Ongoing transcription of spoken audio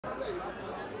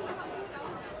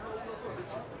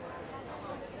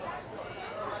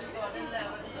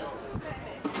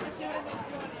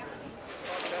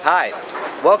Hi,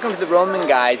 welcome to the Roman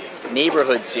Guys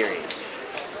Neighborhood Series.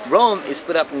 Rome is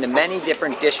split up into many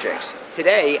different districts.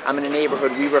 Today, I'm in a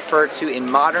neighborhood we refer to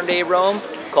in modern day Rome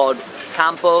called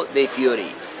Campo de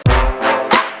Fiori.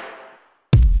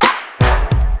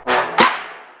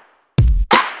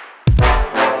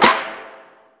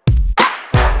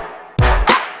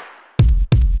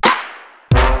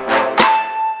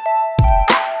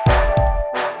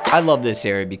 I love this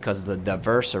area because of the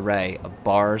diverse array of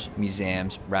bars,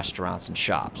 museums, restaurants, and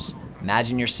shops.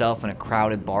 Imagine yourself in a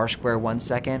crowded bar square one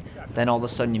second, then all of a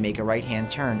sudden you make a right-hand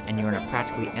turn and you're in a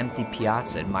practically empty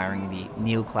piazza admiring the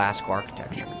neoclassical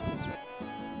architecture.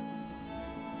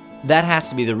 That has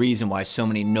to be the reason why so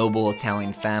many noble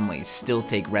Italian families still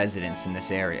take residence in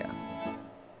this area.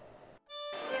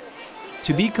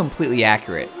 To be completely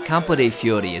accurate, Campo de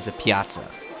Fiori is a piazza.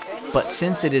 But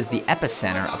since it is the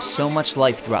epicenter of so much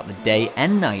life throughout the day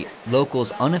and night,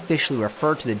 locals unofficially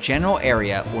refer to the general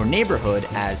area or neighborhood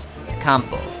as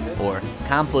Campo, or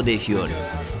Campo de Fiori.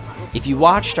 If you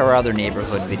watched our other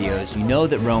neighborhood videos, you know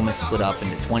that Rome is split up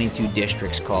into 22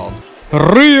 districts called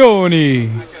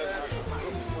Rioni.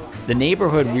 The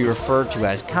neighborhood we refer to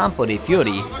as Campo de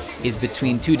Fiori is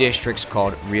between two districts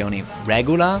called Rioni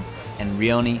Regula and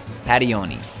Rioni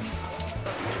Padioni.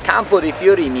 Campo de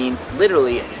Fiori means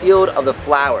literally field of the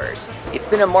flowers. It's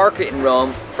been a market in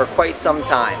Rome for quite some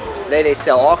time. Today they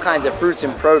sell all kinds of fruits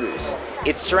and produce.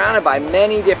 It's surrounded by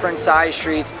many different side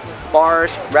streets,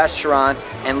 bars, restaurants,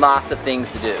 and lots of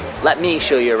things to do. Let me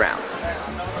show you around.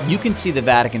 You can see the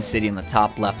Vatican City on the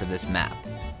top left of this map.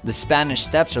 The Spanish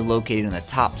Steps are located in the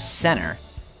top center,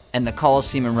 and the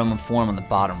Colosseum in Roman Forum on the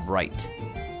bottom right.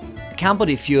 Campo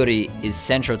de Fiori is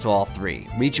central to all three,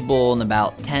 reachable in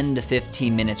about 10 to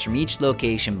 15 minutes from each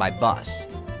location by bus.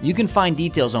 You can find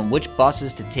details on which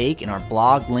buses to take in our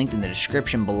blog linked in the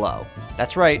description below.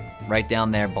 That's right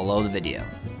down there below the video.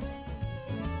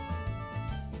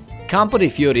 Campo de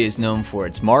Fiori is known for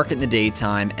its market in the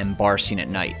daytime and bar scene at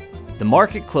night. The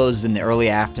market closes in the early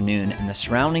afternoon and the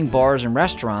surrounding bars and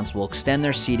restaurants will extend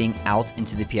their seating out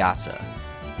into the piazza.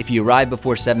 If you arrive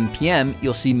before 7 p.m.,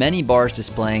 you'll see many bars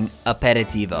displaying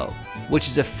aperitivo, which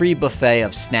is a free buffet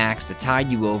of snacks to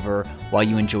tide you over while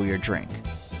you enjoy your drink.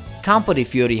 Campo de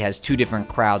Fiori has two different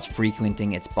crowds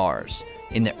frequenting its bars.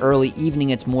 In the early evening,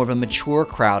 it's more of a mature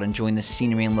crowd enjoying the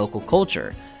scenery and local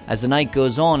culture. As the night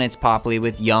goes on, it's populated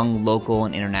with young, local,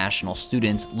 and international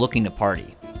students looking to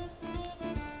party.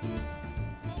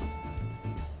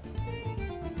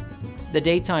 The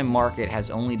daytime market has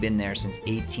only been there since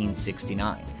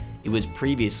 1869. It was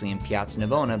previously in Piazza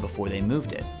Navona before they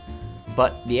moved it.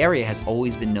 But the area has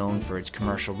always been known for its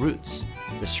commercial routes.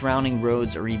 The surrounding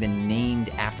roads are even named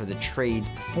after the trades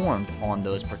performed on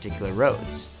those particular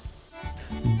roads.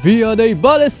 Via dei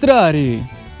Balestrari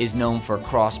Is known for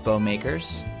crossbow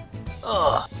makers.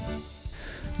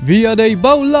 Via dei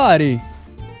Baulari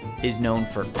Is known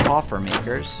for coffer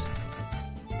makers.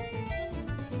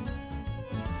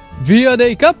 Via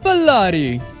dei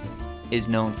Cappellari Is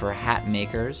known for hat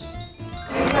makers.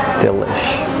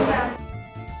 Delish.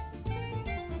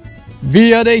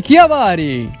 Via dei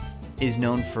Chiavari Is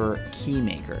known for key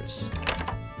makers.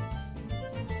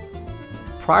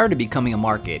 Prior to becoming a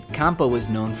market, Campo was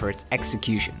known for its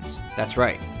executions. That's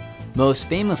right. Most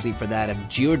famously for that of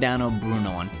Giordano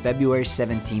Bruno on February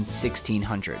 17,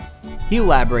 1600. He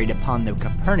elaborated upon the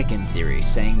Copernican theory,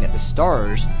 saying that the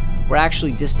stars were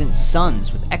actually distant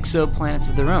suns with exoplanets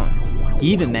of their own.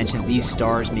 He even mentioned that these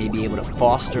stars may be able to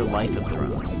foster life of their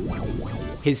own.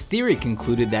 His theory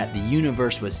concluded that the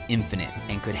universe was infinite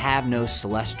and could have no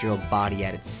celestial body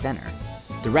at its center,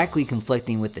 directly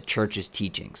conflicting with the church's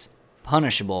teachings,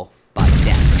 punishable by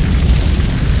death.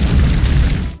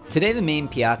 Today the main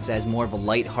piazza has more of a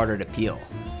light-hearted appeal.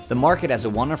 The market has a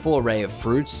wonderful array of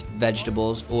fruits,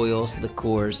 vegetables, oils,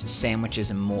 liqueurs, sandwiches,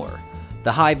 and more.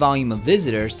 The high volume of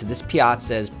visitors to this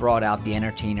piazza has brought out the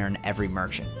entertainer in every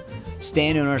merchant.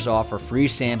 Stand owners offer free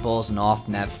samples and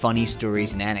often have funny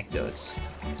stories and anecdotes.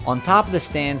 On top of the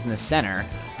stands in the center,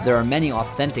 there are many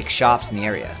authentic shops in the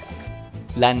area.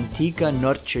 L'Antica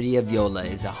Norceria Viola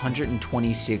is a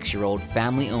 126-year-old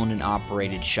family-owned and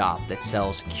operated shop that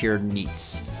sells cured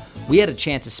meats. We had a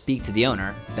chance to speak to the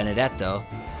owner, Benedetto,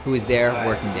 who is there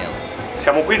working daily.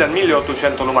 Siamo qui dal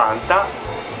 1890,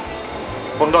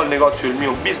 fondò il negozio il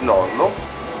mio bisnonno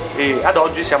e ad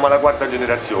oggi siamo alla quarta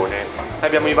generazione.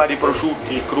 Abbiamo i vari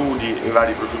prosciutti crudi e i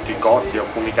vari prosciutti cotti o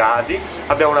affumicati,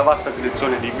 abbiamo una vasta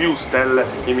selezione di würstel,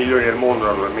 i migliori del mondo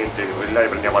naturalmente, quelli là li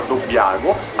prendiamo a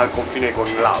Dobbiago, al confine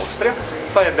con l'Austria,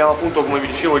 Poi abbiamo appunto, come vi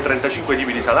dicevo, i 35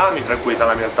 tipi di salami, tra cui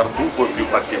salami al tartufo, i più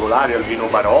particolari, al vino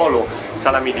barolo,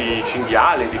 salami di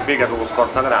cinghiale, di fegato con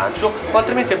scorza d'arancio, o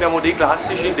altrimenti abbiamo dei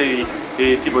classici,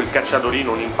 tipo il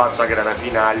cacciatorino, un impasto a grana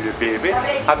fina, aglio e pepe.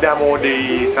 Abbiamo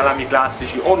dei salami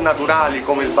classici o naturali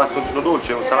come il bastoncino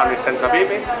dolce, un salame senza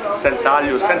pepe, senza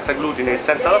aglio, senza glutine e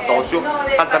senza lattosio,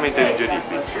 altamente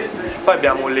digeribili. Poi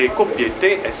abbiamo le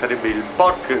coppiette, sarebbe il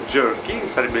pork jerky,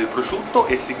 sarebbe il prosciutto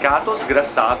essiccato,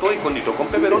 sgrassato e condito con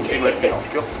peperoncino e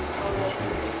pinocchio.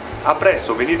 A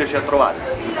presto, veniteci a trovare.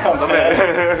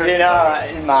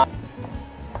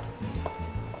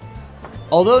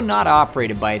 Although not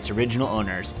operated by its original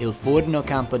owners, Il Forno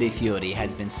Campo de Fiori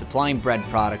has been supplying bread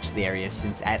products to the area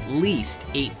since at least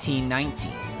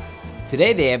 1819.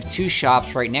 Today they have two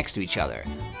shops right next to each other,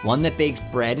 one that bakes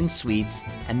bread and sweets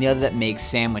and the other that makes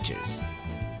sandwiches.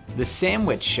 The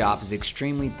sandwich shop is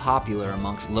extremely popular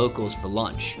amongst locals for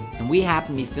lunch, and we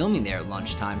happen to be filming there at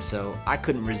lunchtime, so I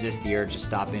couldn't resist the urge to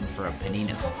stop in for a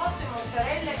panino.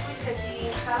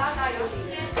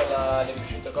 Il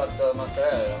prosciutto cotto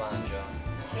mozzarella lo mangio?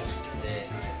 Sì.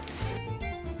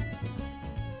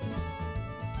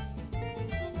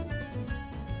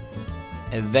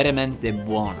 È veramente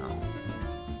buono.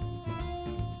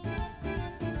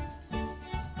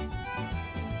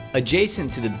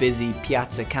 Adjacent to the busy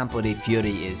Piazza Campo de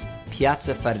Fiori is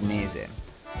Piazza Farnese.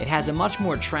 It has a much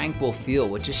more tranquil feel,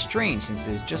 which is strange since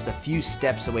it's just a few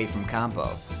steps away from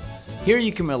Campo. Here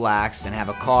you can relax and have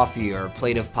a coffee or a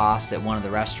plate of pasta at one of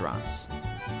the restaurants.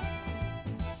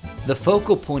 The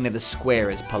focal point of the square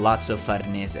is Palazzo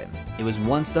Farnese. It was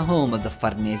once the home of the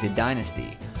Farnese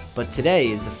dynasty, but today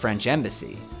is the French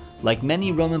embassy. Like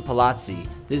many Roman palazzi,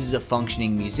 this is a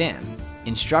functioning museum.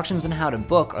 Instructions on how to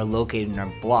book are located in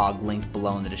our blog linked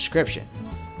below in the description.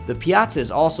 The piazza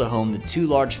is also home to two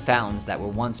large fountains that were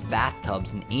once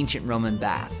bathtubs in ancient Roman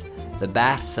bath, the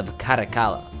baths of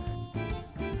Caracalla.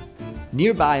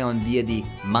 Nearby on Via di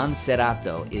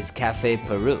Monserrato is Cafe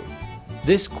Peru.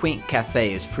 This quaint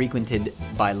cafe is frequented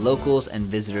by locals and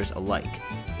visitors alike.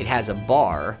 It has a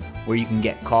bar where you can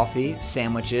get coffee,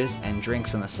 sandwiches, and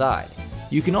drinks on the side.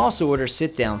 You can also order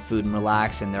sit-down food and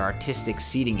relax in their artistic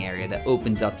seating area that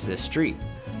opens up to the street.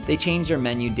 They change their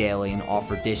menu daily and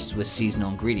offer dishes with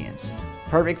seasonal ingredients,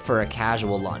 perfect for a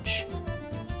casual lunch.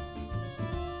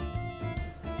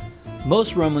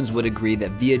 Most Romans would agree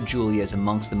that Via Giulia is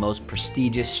amongst the most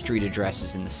prestigious street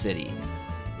addresses in the city.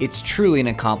 It's truly an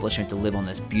accomplishment to live on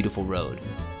this beautiful road.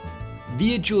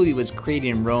 Via Giulia was created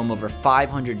in Rome over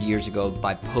 500 years ago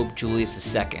by Pope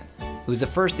Julius II. It was the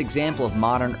first example of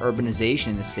modern urbanization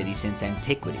in the city since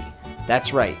antiquity.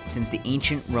 That's right, since the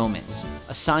ancient Romans,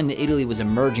 a sign that Italy was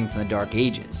emerging from the Dark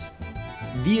Ages.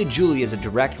 Via Giulia is a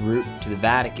direct route to the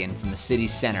Vatican from the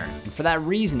city's center, and for that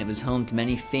reason it was home to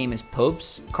many famous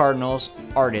popes, cardinals,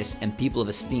 artists, and people of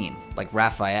esteem, like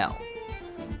Raphael.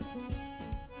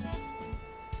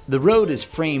 The road is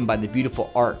framed by the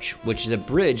beautiful arch, which is a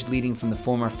bridge leading from the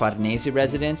former Farnese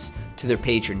residence to their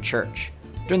patron church.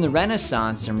 During the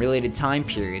Renaissance and related time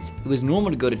periods, it was normal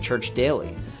to go to church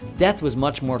daily. Death was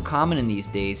much more common in these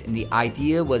days, and the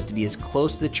idea was to be as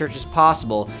close to the church as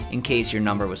possible in case your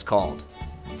number was called.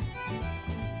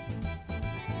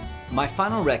 My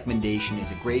final recommendation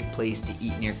is a great place to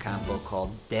eat near Campo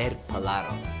called Del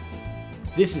Palaro.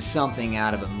 This is something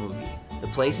out of a movie. The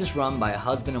place is run by a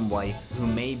husband and wife who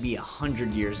may be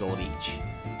 100 years old each.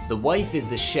 The wife is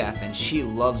the chef and she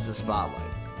loves the spotlight.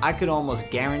 I could almost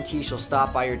guarantee she'll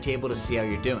stop by your table to see how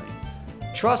you're doing.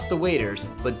 Trust the waiters,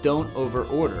 but don't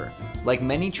over-order. Like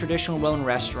many traditional Roman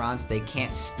restaurants, they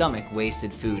can't stomach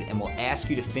wasted food and will ask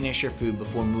you to finish your food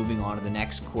before moving on to the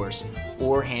next course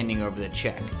or handing over the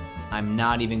check. I'm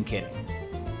not even kidding.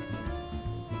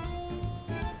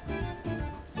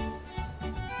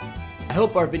 I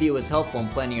hope our video was helpful in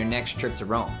planning your next trip to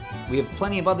Rome. We have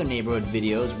plenty of other neighborhood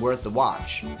videos worth the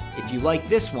watch. If you like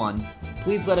this one,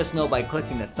 please let us know by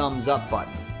clicking the thumbs up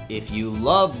button. If you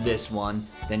love this one,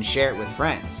 then share it with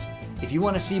friends. If you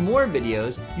want to see more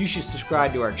videos, you should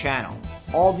subscribe to our channel.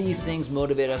 All these things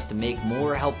motivate us to make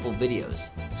more helpful videos.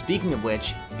 Speaking of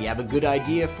which, if you have a good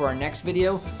idea for our next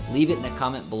video, leave it in a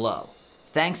comment below.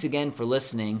 Thanks again for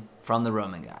listening from the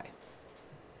Roman Guy.